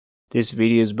This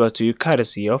video is brought to you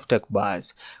courtesy of Tech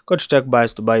Buys. Go to Tech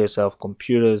Buys to buy yourself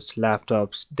computers,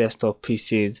 laptops, desktop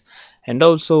PCs, and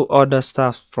also order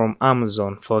stuff from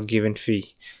Amazon for a given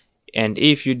fee. And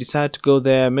if you decide to go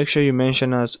there, make sure you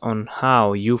mention us on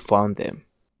how you found them.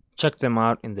 Check them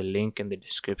out in the link in the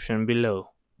description below.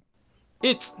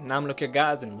 It's nurmlock here,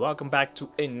 guys, and welcome back to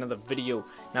another video.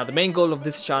 Now the main goal of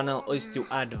this channel is to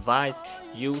advise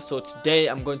you, so today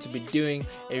I'm going to be doing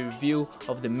a review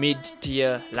of the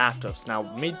mid-tier laptops. Now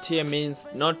mid-tier means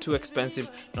not too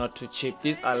expensive, not too cheap.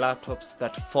 These are laptops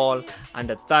that fall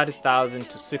under 30,000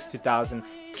 to 60,000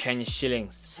 Kenyan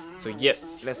shillings. So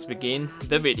yes, let's begin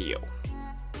the video.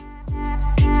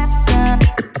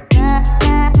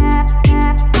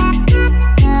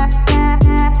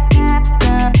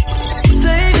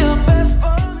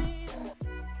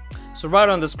 So right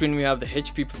on the screen we have the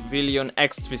HP Pavilion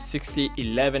X360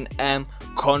 11M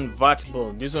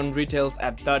convertible. This one retails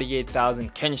at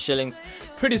 38,000 Kenyan shillings.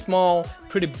 Pretty small,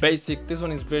 pretty basic. This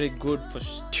one is very good for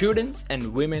students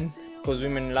and women, because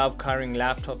women love carrying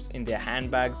laptops in their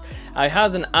handbags. It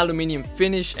has an aluminium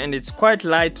finish and it's quite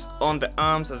light on the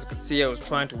arms. As you can see, I was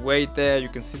trying to weigh it there. You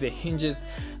can see the hinges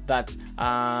that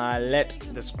let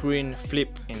the screen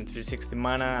flip in 360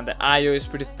 manner, and the I/O is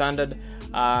pretty standard.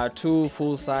 Two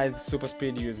full-size super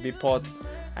speed USB ports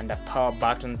and a power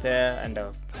button there, and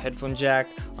a headphone jack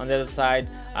on the other side,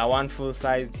 one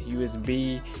full-size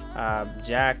USB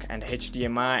jack and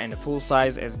HDMI, and a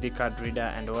full-size SD card reader,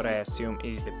 and what I assume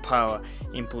is the power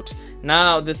input.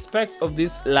 Now the specs of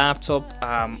this laptop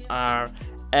are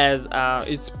as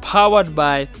it's powered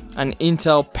by an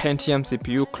Intel Pentium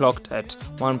CPU clocked at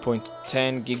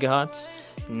 1.10 gigahertz.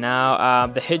 Now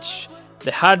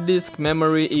the hard disk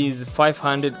memory is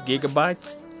 500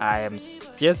 gigabytes.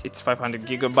 Yes, it's 500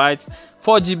 gigabytes.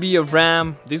 4 GB of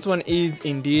RAM. This one is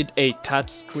indeed a touch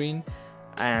screen,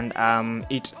 and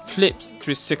it flips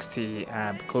 360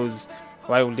 because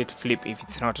why would it flip if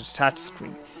it's not a touch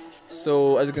screen?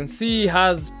 So as you can see, it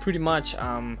has pretty much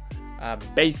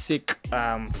basic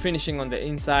finishing on the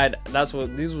inside. That's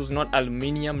what this was, not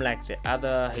aluminium like the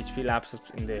other HP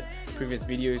laptops in the previous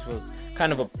video. It was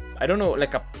kind of a, I don't know,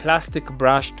 like a plastic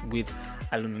brushed with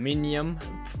aluminium,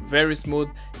 very smooth.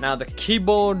 Now the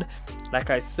keyboard, like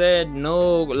I said,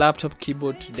 no laptop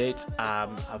keyboard to date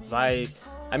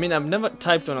I've never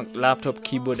typed on a laptop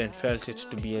keyboard and felt it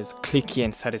to be as clicky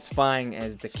and satisfying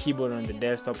as the keyboard on the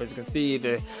desktop. As you can see,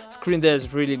 the screen there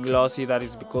is really glossy. That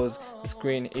is because the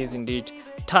screen is indeed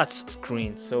touch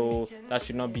screen, so that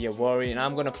should not be a worry. And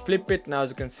I'm gonna flip it now. As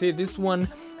you can see, this one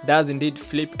does indeed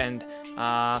flip, and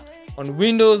on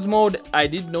Windows mode, I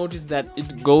did notice that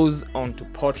it goes onto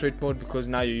portrait mode because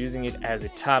now you're using it as a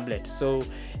tablet. So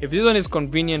if this one is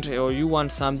convenient, or you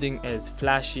want something as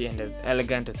flashy and as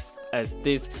elegant as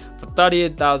this for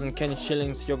 38,000 Kenyan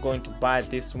shillings, you're going to buy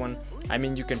this one.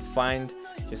 You can find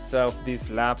yourself this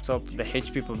laptop, the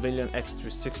HP Pavilion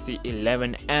X360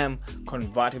 11M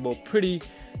convertible. Pretty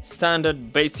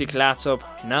standard basic laptop,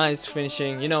 nice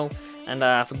finishing, and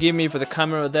forgive me for the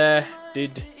camera there,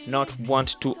 did not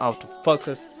want to out of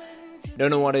focus. I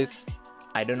don't know what its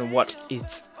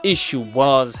issue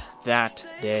was that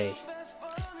day.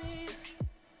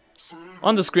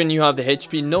 On the screen you have the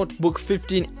HP Notebook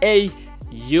 15A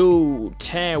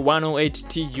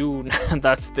U10108TU.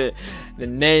 That's the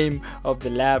name of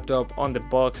the laptop on the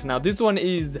box. Now this one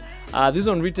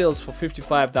retails for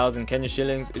 55,000 Kenyan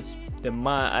shillings. It's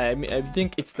I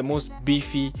think it's the most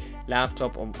beefy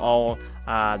laptop of all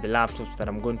the laptops that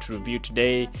I'm going to review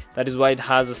today. That is why it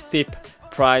has a steep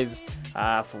price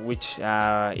for which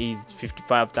is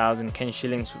 55,000 Kenyan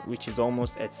shillings, which is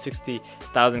almost at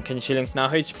 60,000 Kenyan shillings. Now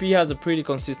HP has a pretty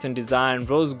consistent design,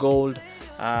 rose gold,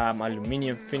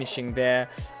 aluminium finishing there.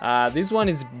 This one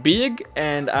is big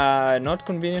and not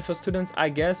convenient for students, I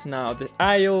guess. Now the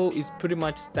I/O is pretty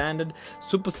much standard,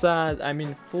 full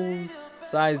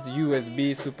sized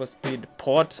USB super speed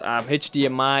port,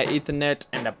 HDMI, Ethernet,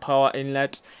 and a power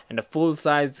inlet, and a full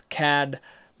sized CAD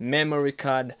memory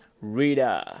card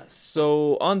reader.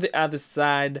 So on the other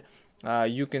side,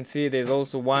 you can see there's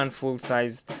also one full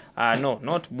size, no,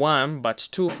 not one but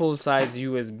two full size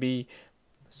USB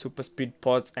super speed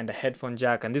ports and a headphone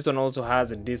jack, and this one also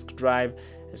has a disk drive.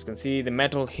 As you can see, the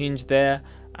metal hinge there,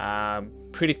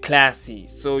 pretty classy.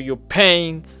 So you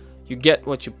get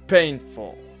what you're paying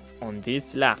for on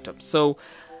this laptop. So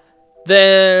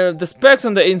the specs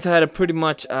on the inside are pretty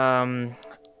much on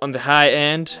the high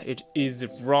end. It is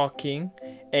rocking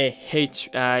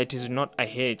it is not a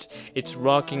H, it's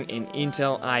rocking an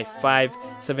Intel i5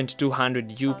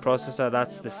 7200U processor.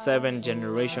 That's the 7th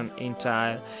generation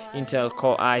Intel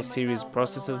Core i series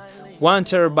processors, 1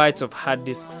 terabyte of hard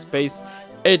disk space,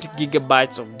 8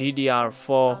 gigabytes of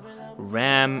DDR4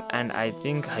 RAM, and I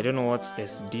don't know what's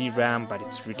SD RAM, but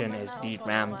it's written SD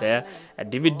RAM there. A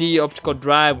DVD optical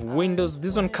drive, Windows.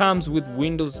 This one comes with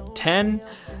Windows 10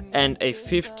 and a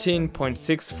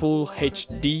 15.6 full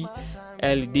HD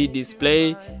LED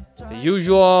display, the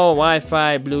usual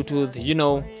Wi-Fi, Bluetooth,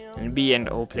 and B and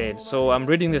O played. So I'm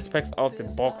reading the specs of the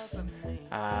box.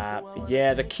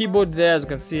 Yeah, the keyboard there, as you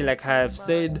can see, like I've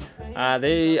said,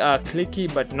 they are clicky,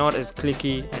 but not as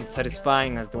clicky and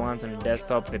satisfying as the ones on the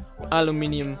desktop. The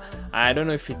aluminium, I don't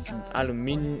know if it's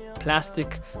aluminium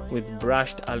plastic with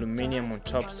brushed aluminium on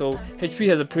top. So HP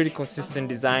has a pretty consistent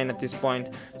design at this point.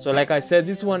 So like I said,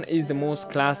 this one is the most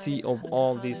classy of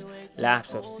all these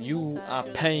laptops. You are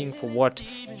paying for what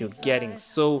you're getting.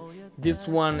 So this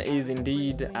one is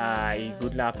indeed a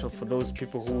good laptop for those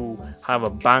people who have a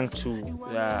bank to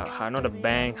not a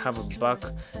bank, have a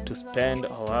buck to spend,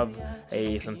 or have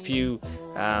some few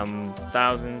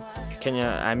thousand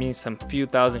some few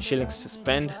thousand shillings to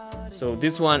spend. So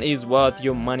this one is worth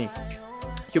your money.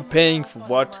 You're paying for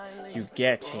what you're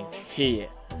getting here.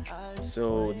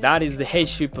 So that is the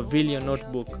HP Pavilion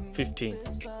Notebook 15.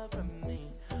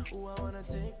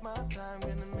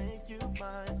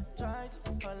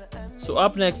 So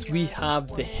up next we have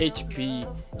the HP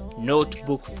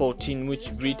Notebook 14, which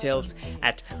retails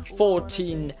at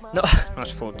 30,000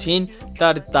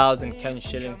 Kenyan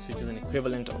shillings, which is an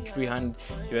equivalent of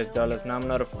 $300 US. Now I'm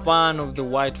not a fan of the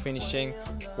white finishing.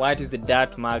 White is the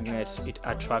dirt magnet, it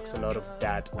attracts a lot of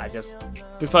dirt. I just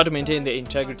prefer to maintain the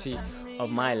integrity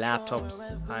of my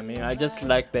laptops. I just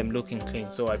like them looking clean,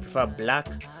 so I prefer black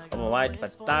over white,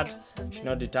 but that should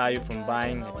not deter you from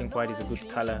buying. I think white is a good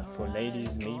color for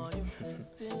ladies, maybe.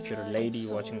 If you're a lady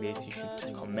watching this, you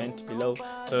should comment below.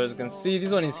 So as you can see,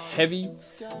 this one is heavy.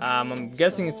 I'm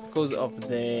guessing it's because of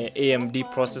the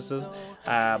AMD processors,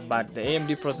 but the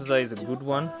AMD processor is a good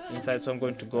one inside, so I'm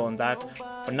going to go on that.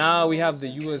 For now, we have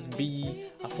the USB,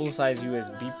 a full-size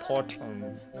USB port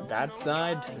on that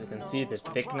side. As you can see, the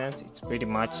thickness, it's pretty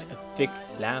much a thick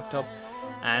laptop.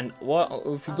 And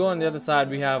if you go on the other side,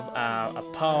 we have a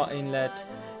power inlet,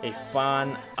 a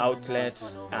fan outlet,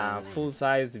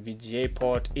 full-size VGA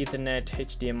port, Ethernet,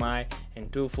 HDMI,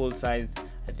 and two full-size,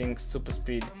 super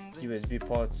speed USB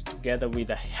ports, together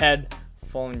with a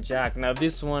headphone jack. Now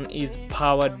this one is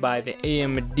powered by the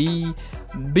AMD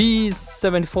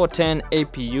B7410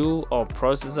 APU or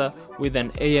processor with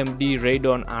an AMD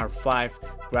Radeon R5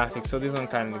 graphics. So this one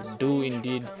can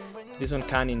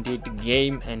indeed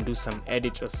game and do some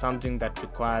edit or something that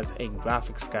requires a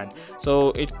graphics card. So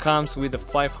it comes with a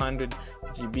 500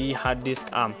 GB hard disk.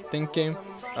 I'm thinking 8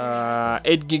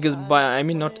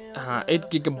 gigabytes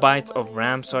of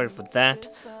RAM. Sorry for that.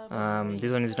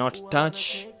 This one is not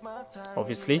touch,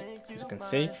 obviously, as you can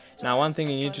see. Now one thing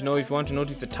you need to know, if you want to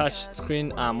notice the touch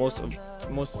screen, most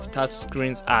touch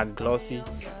screens are glossy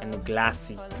and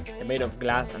glassy. They're made of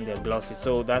glass and they're glossy,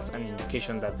 so that's an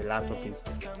indication that the laptop is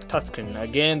touchscreen.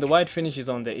 Again, the white finish is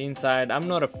on the inside. I'm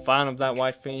not a fan of that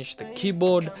white finish. The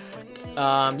keyboard,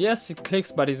 yes, it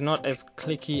clicks, but it's not as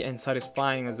clicky and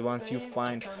satisfying as the ones you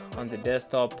find on the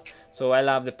desktop. So I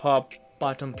love the pop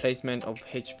button placement of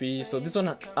HP. So this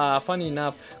one, funny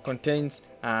enough, contains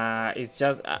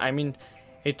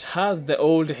it has the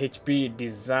old HP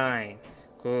design,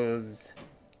 because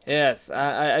yes,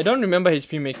 I don't remember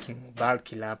HP making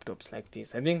bulky laptops like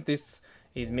this. I think this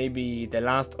is maybe the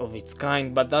last of its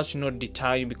kind, but that should not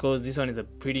deter you, because this one is a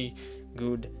pretty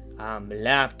good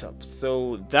laptop.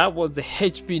 So that was the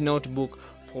HP Notebook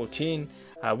 14,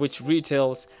 which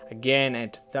retails again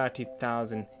at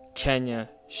 30,000 Kenya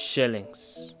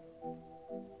shillings.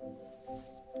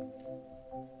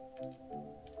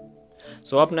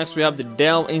 So up next we have the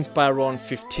Dell Inspiron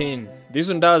 15. This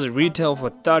one does retail for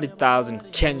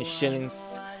 30,000 Kenya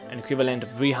shillings, an equivalent of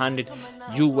 $300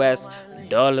 US.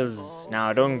 Now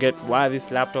I don't get why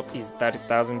this laptop is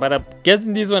 30,000, but I'm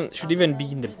guessing this one should even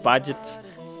be in the budget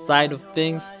side of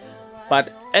things.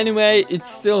 But anyway, it's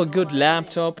still a good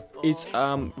laptop. It's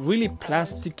really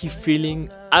plasticky feeling.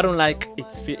 I don't like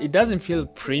it doesn't feel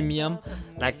premium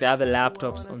like the other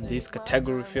laptops on this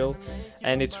category feel,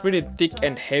 and it's pretty thick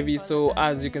and heavy. So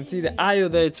as you can see, the IO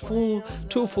there, it's two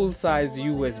full-size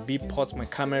USB ports. My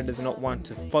camera does not want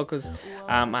to focus.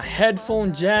 A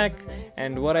headphone jack,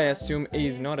 and what I assume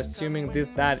is not assuming this,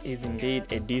 that is indeed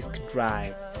a disk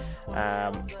drive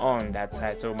on that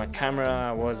side. So my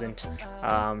camera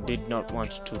did not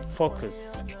want to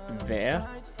focus there.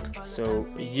 So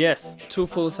yes, two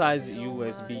full-size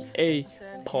USB-A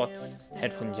ports,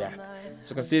 headphone jack.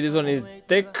 So you can see this one is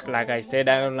thick. Like I said,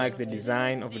 I don't like the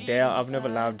design of Dell. I've never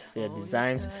loved their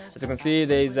designs. As you can see,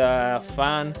 there is a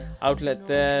fan outlet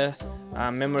there,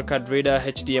 a memory card reader,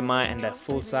 HDMI, and a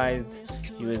full-sized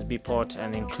USB port,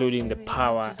 and including the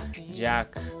power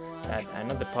jack.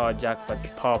 Not the power jack, but the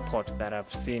power port that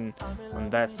I've seen on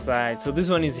that side. So this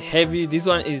one is heavy. This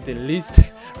one is the least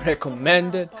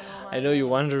recommended. I know you're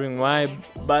wondering why,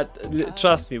 but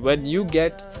trust me, when you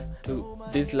get to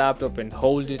this laptop and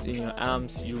hold it in your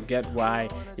arms, you get why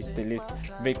it's the least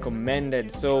recommended.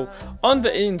 So on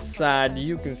the inside,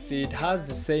 you can see it has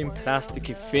the same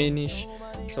plasticky finish.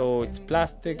 So it's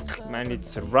plastic and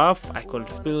it's rough. I could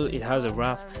feel it has a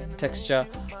rough texture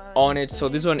on it. So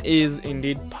this one is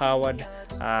indeed powered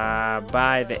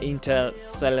by the Intel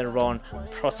Celeron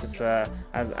processor,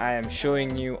 as I am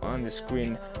showing you on the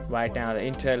screen right now, the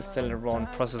Intel Celeron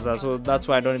processor. So that's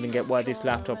why I don't even get why this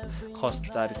laptop costs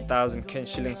 30,000 Ken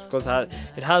shillings, because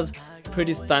it has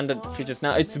pretty standard features.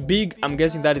 Now it's big, I'm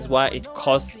guessing that is why it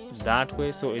costs that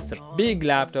way. So it's a big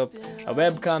laptop, a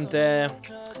webcam there.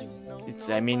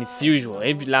 It's usual.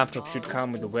 Every laptop should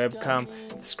come with a webcam.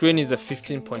 The screen is a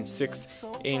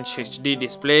 15.6-inch HD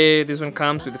display. This one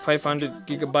comes with 500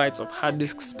 gigabytes of hard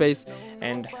disk space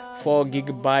and 4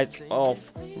 gigabytes of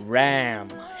RAM.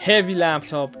 Heavy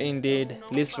laptop indeed,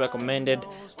 least recommended.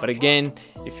 But again,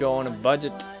 if you're on a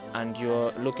budget and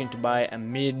you're looking to buy a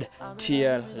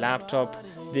mid-tier laptop,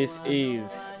 this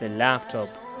is the laptop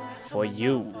for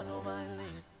you.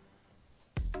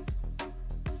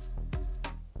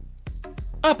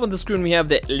 Up on the screen we have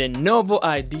the Lenovo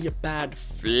IdeaPad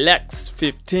Flex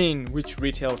 15, which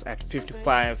retails at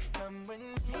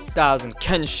 55,000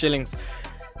 Ken shillings.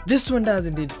 This one does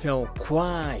indeed feel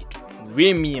quite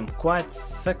premium, quite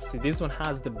sexy. This one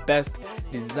has the best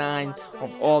design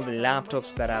of all the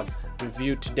laptops that I've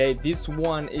reviewed today. This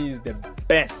one is the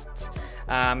best.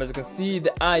 As you can see,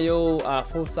 the I/O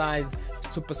full-size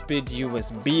super speed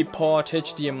USB port,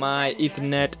 HDMI,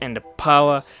 Ethernet, and the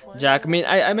power jack.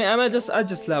 I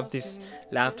just love this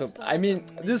laptop.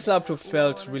 This laptop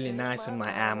felt really nice on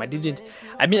my arm. I did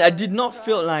not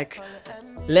feel like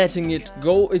letting it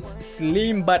go. It's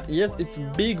slim, but yes, it's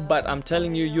big, but I'm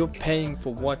telling you, you're paying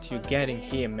for what you're getting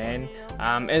here, man.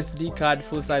 SD card,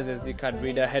 full-size SD card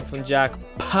reader, headphone jack,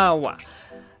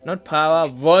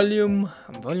 volume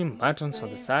buttons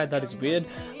on the side. That is weird.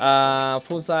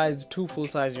 Two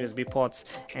full-size USB ports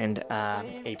and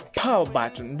a power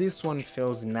button. This one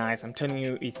feels nice. I'm telling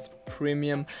you, it's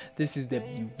premium. This is the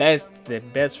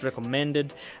best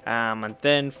recommended, and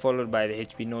then followed by the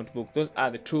HP Notebook. Those are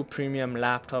the two premium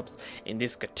laptops in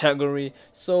this category.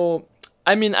 So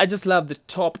I just love the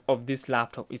top of this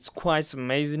laptop. It's quite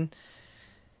amazing.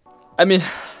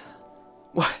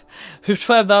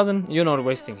 55,000, you're not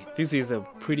wasting it. This is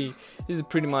pretty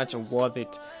much a worth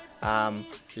it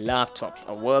laptop,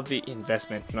 a worthy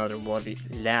investment, not a worthy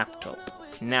laptop.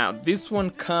 Now this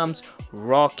one comes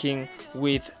rocking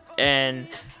with an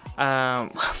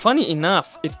funny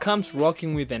enough, it comes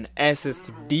rocking with an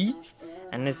SSD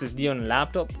on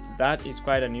laptop. That is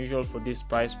quite unusual for this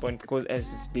price point, because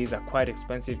SSDs are quite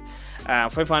expensive.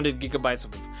 500 gigabytes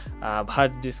of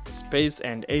hard disk space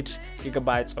and 8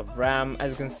 gigabytes of RAM.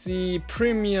 As you can see,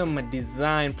 premium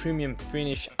design, premium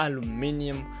finish,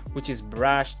 aluminium, which is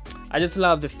brushed. I just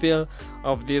love the feel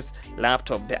of this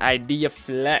laptop, the Idea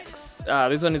Flex.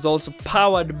 This one is also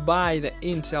powered by the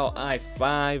Intel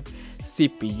i5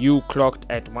 CPU, clocked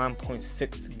at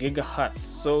 1.6 gigahertz.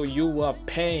 So you are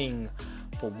paying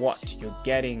for what you're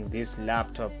getting. This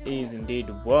laptop is indeed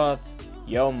worth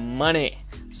your money.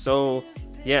 So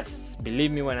yes,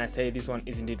 believe me when I say this one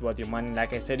is indeed worth your money.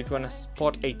 Like I said, if you want to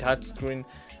spot a touch screen,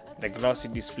 the glossy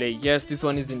display, yes, this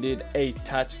one is indeed a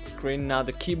touch screen. Now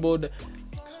the keyboard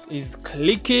is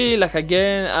clicky, like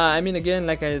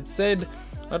I had said,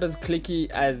 not as clicky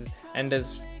as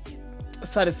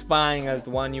satisfying as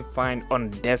the one you find on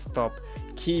desktop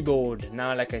keyboard.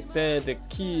 Now, like I said, the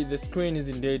screen is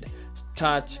indeed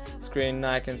touch screen.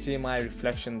 Now I can see my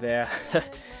reflection there.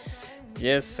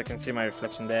 Yes, I can see my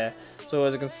reflection there. So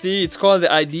as you can see, it's called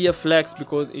the Idea Flex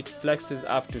because it flexes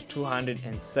up to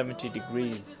 270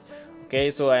 degrees. Okay,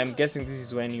 so I'm guessing this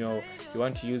is when you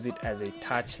want to use it as a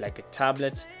touch, like a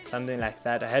tablet, something like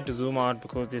that. I had to zoom out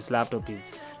because this laptop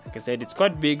is, like I said, it's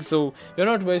quite big, so you're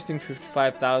not wasting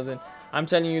 55,000. I'm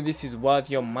telling you, this is worth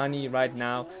your money right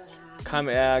now. Come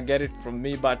get it from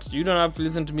me, but you don't have to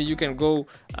listen to me. You can go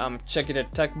check it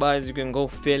at TechBuyers. You can go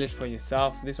feel it for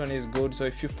yourself. This one is good, so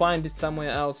if you find it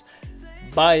somewhere else,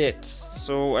 buy it.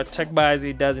 So at TechBuyers,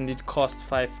 it does indeed cost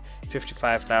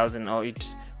 55,000, or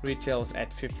it retails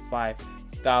at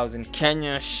 55,000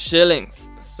 Kenya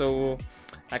shillings. So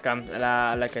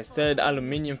like I said,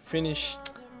 aluminium finish,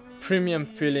 premium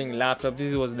feeling laptop.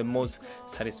 This was the most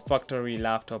satisfactory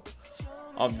laptop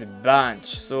of the bunch,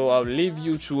 so I'll leave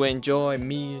you to enjoy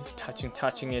me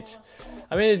touching it.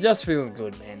 I mean, it just feels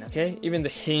good, man. Okay, even the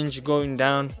hinge going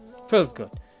down feels good.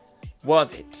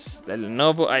 Worth it. The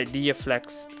Lenovo Idea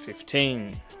Flex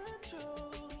 15.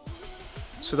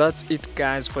 So that's it,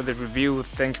 guys, for the review.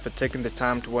 Thank you for taking the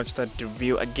time to watch that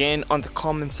review. Again, on the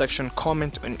comment section,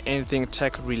 comment on anything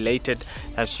tech related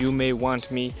that you may want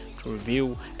me to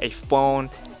review. A phone,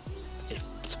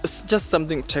 it's just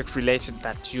something tech related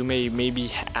that you may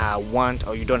maybe want,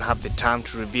 or you don't have the time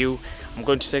to review. I'm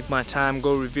going to take my time,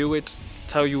 go review it,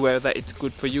 tell you whether it's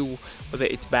good for you, whether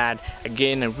it's bad.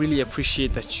 Again, I really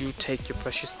appreciate that you take your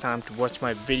precious time to watch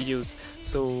my videos.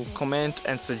 So comment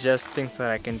and suggest things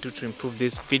that I can do to improve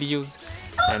these videos.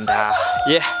 And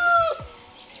yeah,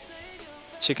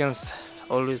 chickens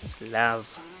always love.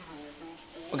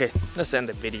 Okay, let's end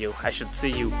the video. I should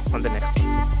see you on the next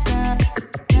one.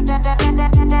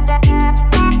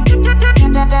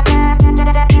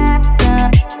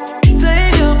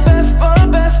 Save your best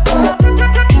for best.